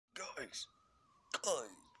Guys.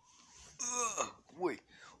 Wait,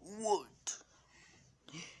 what?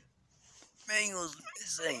 Mangle's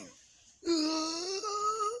missing.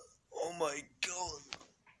 Oh my god.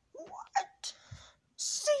 What?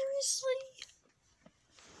 Seriously?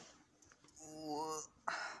 What?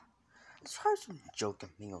 It's probably some joke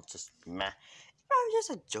and Mingle just meh. It's probably just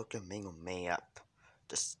a joke and Mingle made up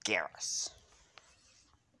to scare us.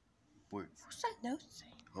 Wait. What's that note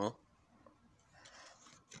saying? Huh?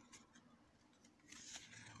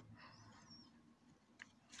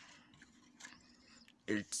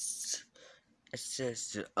 It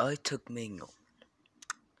says that I took Mingle.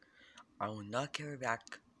 I will not give her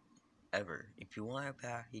back ever. If you want her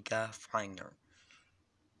back, you gotta find her.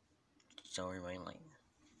 Sorry, my lane.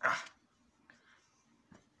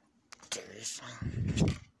 Seriously.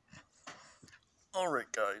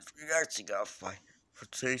 Alright, guys, we actually gotta find her. For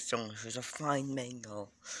today's song, she's a fine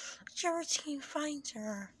Mangle. Your team finds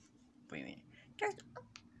her. Wait a minute.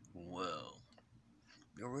 Well,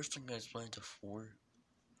 your worst thing is playing to four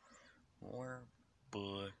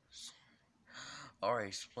but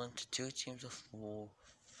alright, split into two teams of four.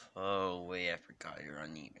 Oh wait, I forgot you're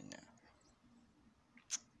uneven now.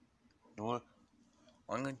 You know what?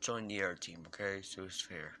 I'm gonna join the other team, okay? So it's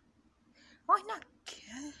fair. Why not?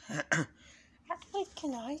 Actually,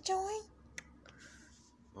 can I join?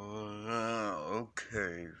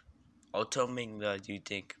 Okay. I'll tell Ming that you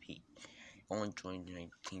didn't compete. I want to join the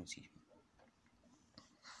 19th season.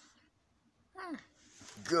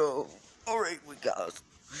 Go. Alright, we got it.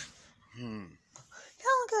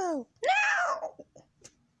 I'll go now.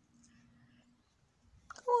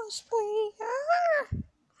 Go spring.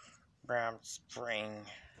 Brown spring.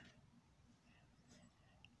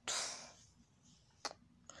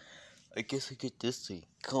 I guess I get this thing.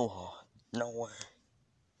 Come on. No way.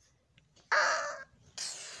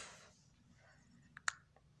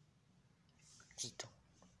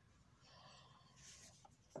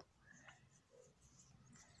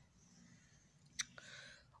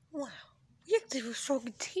 Wow, we actually have a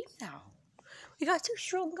strong team now. We got two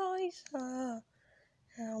strong guys.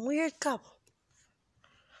 Weird couple.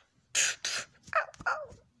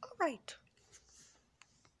 Alright.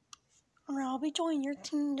 I'll be joining your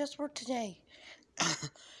team just for today.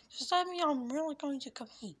 Does that mean I'm really going to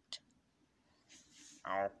compete?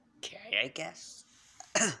 Okay, I guess.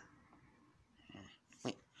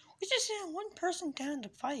 We just sent one person down to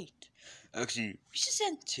fight. Actually, We should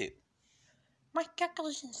send two. My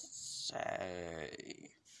calculations say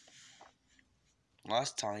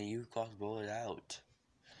last time you got voted out.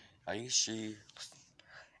 Are you sure?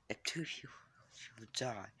 If two people would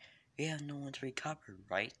die, we have no one to recover,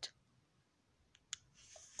 right?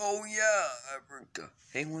 Oh yeah, I forgot.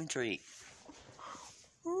 Hey, Wintery.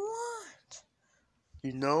 What?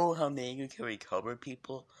 You know how Mangle can recover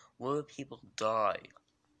people? What if people die?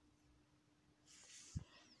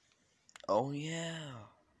 Oh yeah.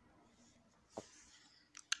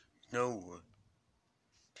 No.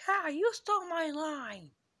 Ha, you stole my line.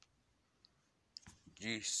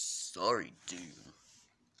 Gee, sorry, dude.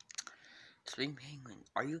 Spring Penguin,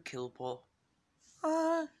 are you killable?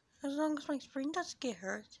 As long as my spring doesn't get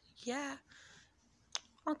hurt, yeah.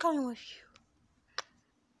 I'm coming with you.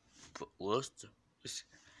 But what's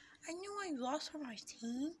I knew I lost for my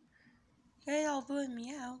team. Yeah, y'all voted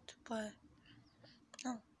me out, but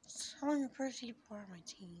no, some of the first people are my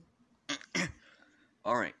team.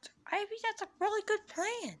 Alright. I think that's a really good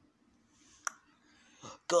plan.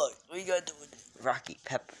 Guys, we gotta do it. Rocky,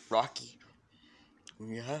 Rocky.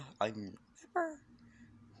 Yeah, I'm. Pepper.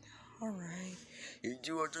 Alright. You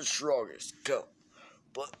two are the strongest. Go.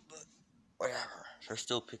 But, whatever. They're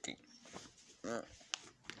still picking.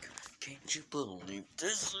 Can't you believe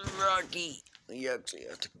this, Rocky? We actually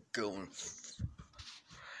have to go in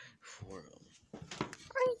for him.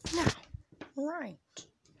 Right now. Right.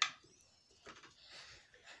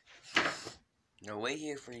 No, wait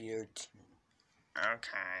here for your team.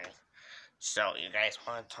 Okay. So, you guys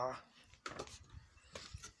want to talk?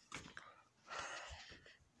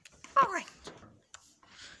 Alright.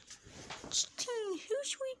 Team, who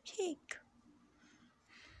should we take?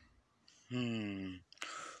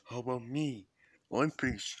 How about me? I'm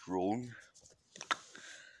pretty strong.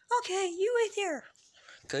 Okay, you wait there.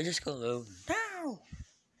 Can I just go alone? Now.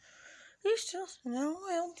 You still no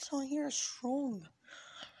one else on here is strong.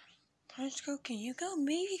 Let's go. Can you go?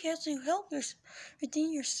 Maybe you guys will help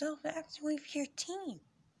redeem yourself actively with your team.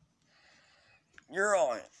 You're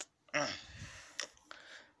on it.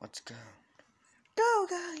 Let's go. Go,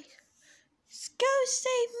 guys. Let's go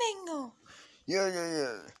save Mangle.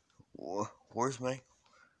 Yeah. Where's Mangle?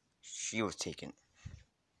 She was taken.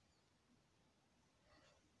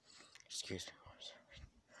 excuse me.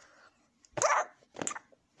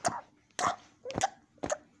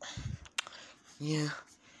 Yeah.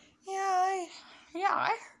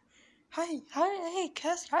 Hey,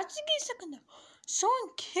 Cassie, I think he's second.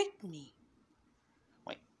 Someone kicked me.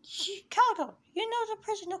 Wait, Calico, you know what the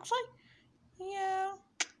person looks like? Yeah,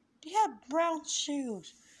 they have brown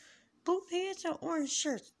shoes, blue pants, and orange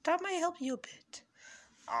shirts. That might help you a bit.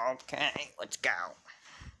 Okay, let's go.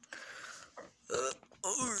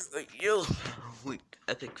 Yo, wait,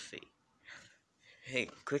 epic fee. Hey,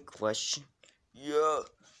 quick question. Yeah.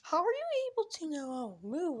 How are you able to know how to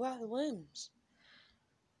move our limbs?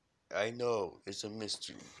 I know, it's a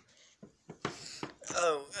mystery.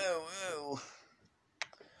 Oh.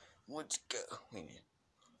 Let's go. Wait a minute.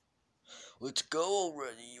 Let's go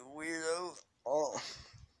already, you weirdo. Oh,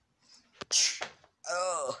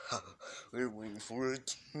 we're waiting for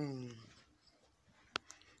it.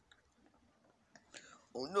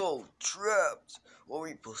 Oh no, trapped. What are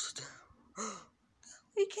we supposed to do?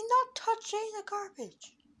 We cannot touch any of the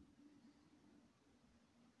garbage.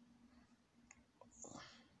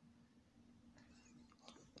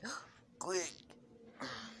 Quick.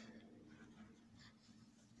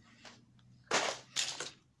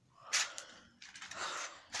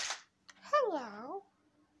 Hello.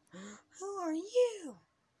 Who are you?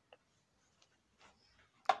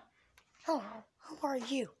 Hello. Who are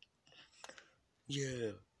you?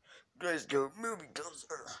 Yeah. Let's go movie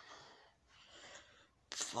coaster.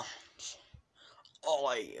 Fine. All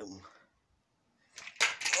I am.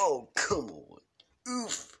 Oh, come on.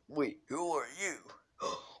 Oof. Wait, who are you?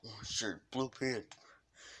 Oh, shirt, blue pants.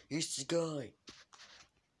 He's the guy.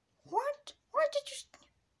 What? Why did you?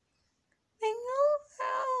 I know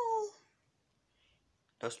how.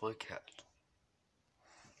 That's my cat.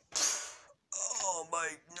 Oh,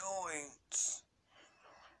 my annoyance.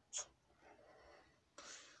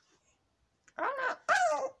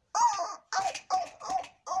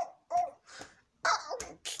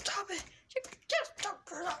 Stop it. You just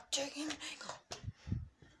don't not taking an angle.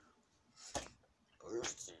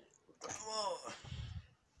 Come on.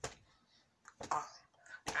 Ow.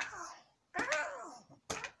 Ow. Ow.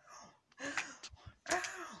 Ow.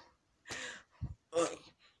 Hey,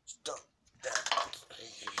 stop that,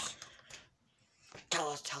 please. Tell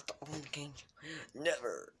us how to own the game.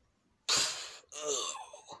 Never. Oh.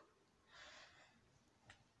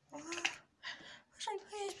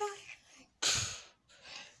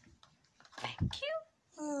 Thank you.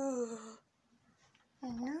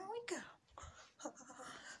 And there we go.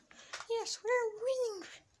 Yes, we're winning.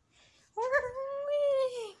 We're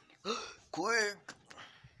winning. Quick.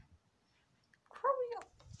 Hurry up.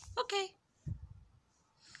 Okay.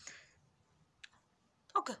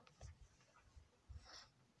 Okay.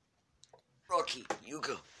 Rocky, you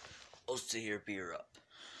go. I'll stay here, beat her up.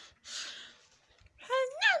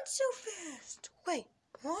 Not so fast. Wait,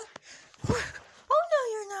 what? Oh, no,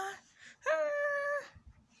 you're not.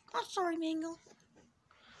 I'm sorry, Mangle.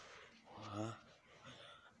 Huh?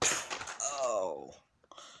 Oh.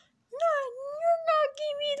 No, you're not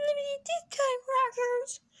giving me limited this time,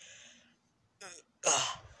 Rockers.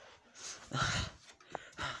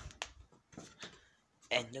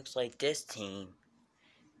 And looks like this team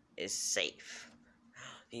is safe.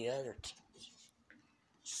 The other team's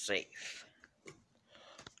safe.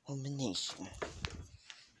 Elimination.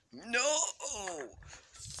 No!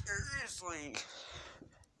 Seriously!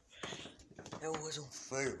 That wasn't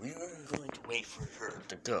fair. We were going to wait for her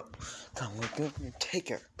to go. Come, we're going to take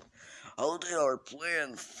her. How did our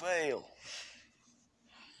plan fail?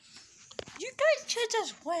 You guys should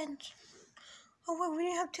just went. Oh, wait, we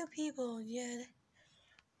didn't have two people yet.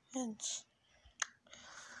 And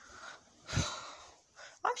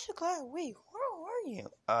I'm so glad. Wait, where are you?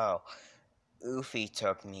 Oh, Oofy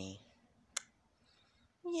took me.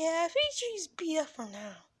 Yeah, Feature's beat up for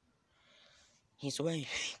now. He's waiting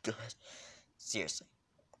because, seriously,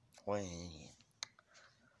 what an idiot.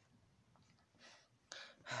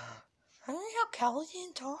 I don't know how Callie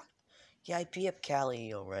didn't talk. Yeah, I beat up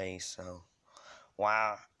Callie already, so.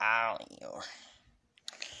 Wow, ow.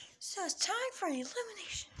 So it's time for an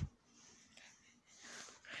elimination.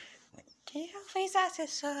 Can you please ask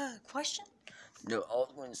this question? No, I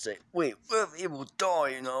was going to say, wait, what if it will die,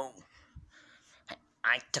 you know?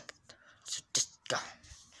 I took it, so just go.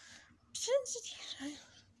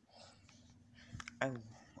 I'm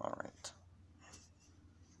alright.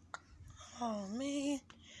 Oh man,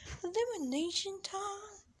 elimination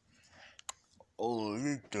time. Oh,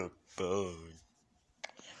 you're the bad.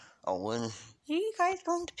 I win. Who you guys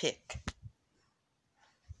going to pick?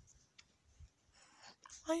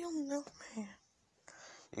 I don't know, man.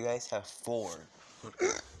 You guys have 4.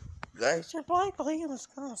 guys are likely, and it's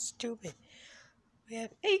kind of stupid. We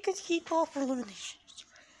have 8 good people for eliminations.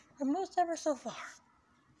 The most ever so far.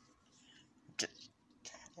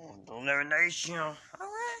 Elimination. Alright,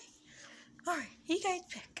 you guys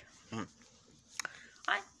pick.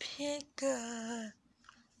 I pick,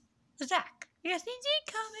 Zach. Yes, he did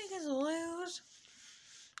come because lose.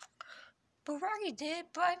 But Rocky did,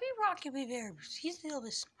 but I think Rocky would be very, he's a little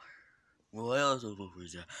bit smart. Well, I also vote for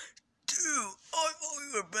Zach. Dude, I thought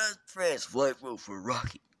we were best friends. So I vote for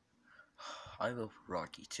Rocky. I vote for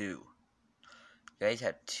Rocky too. You guys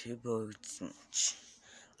have 2 votes each.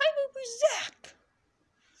 I vote for Zach.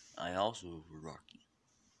 I also vote for Rocky.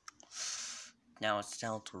 Now it's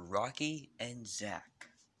down to Rocky and Zach.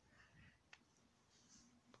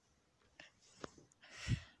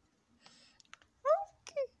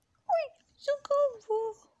 Okay. Wait, so go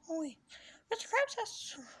for. Oh, wait. Mr. Krabs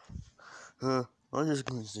has. I'm just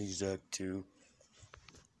gonna say Zach too.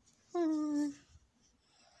 I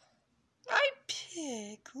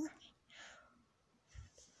pick.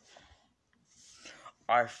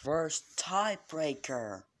 Our first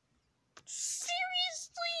tiebreaker.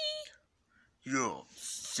 Seriously? Yo,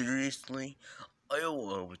 seriously? I don't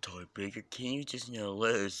want a tiebreaker. Can you just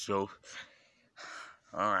let us know?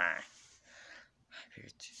 Alright.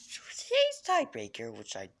 Today's tiebreaker,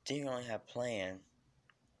 which I didn't really have planned.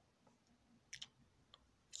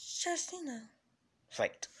 Just,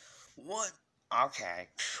 Wait. What? Okay.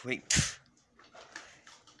 Wait.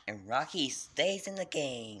 And Rocky stays in the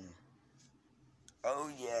game. Oh,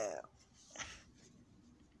 yeah.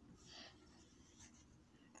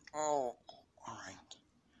 Oh, alright.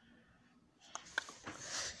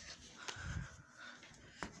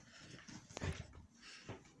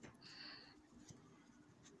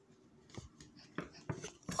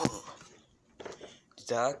 Oh.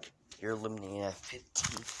 Zach, you're eliminated at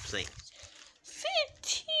 15th place.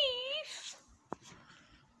 15th?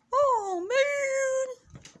 Oh, man.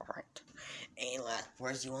 Alright. Any last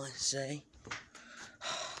words you want to say?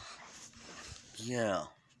 Yeah.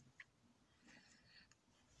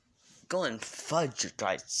 Go and fudge your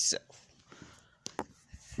guys' self.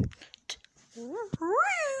 Rude.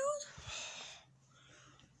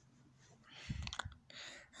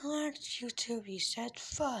 I liked YouTube. You said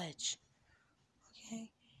fudge. Okay?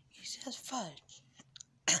 You said fudge.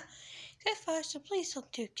 You said fudge, so please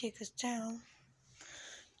don't kick us down.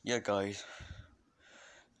 Yeah, guys.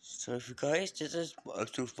 So if you guys, this is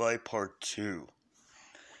episode 5 part 2.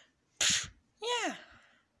 Yeah.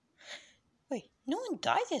 Wait, no one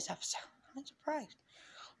died this episode. I'm surprised.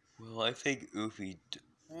 Well, I think Oofy.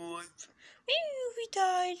 What? Maybe Uvi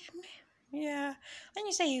died. Yeah, I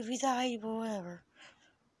didn't say Uvi died, but whatever.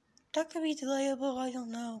 That could be delayable, I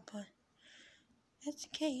don't know, but that's the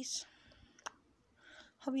case.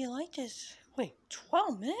 Hope you like this. Wait,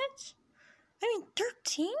 12 minutes? I mean,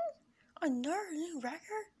 13? Another new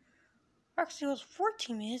record? Actually, it was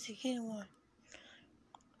 14 minutes to get in one.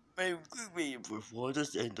 Wait, before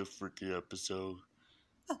this end the freaking episode.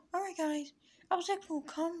 Oh, alright, guys. I was like, we'll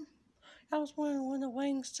come. I was wondering when the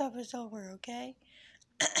wedding stuff is over, okay?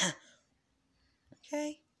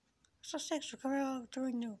 Okay? So thanks for coming out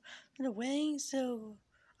during the wedding, so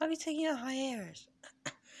I'll be taking a hiatus.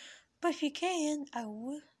 But if you can,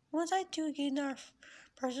 once I do get another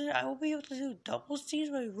person, I will be able to do double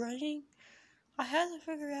scenes by running. I had to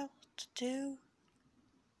figure out what to do.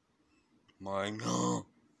 Mangle.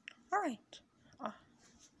 Alright.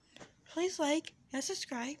 Please like and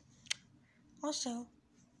subscribe. Also,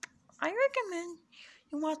 I recommend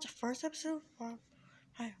you watch the first episode for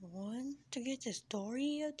part 1 to get the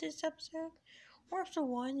story of this episode. Or episode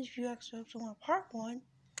 1 if you actually want part 1.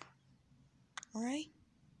 Alright?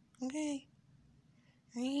 Okay.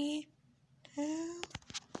 3, 2,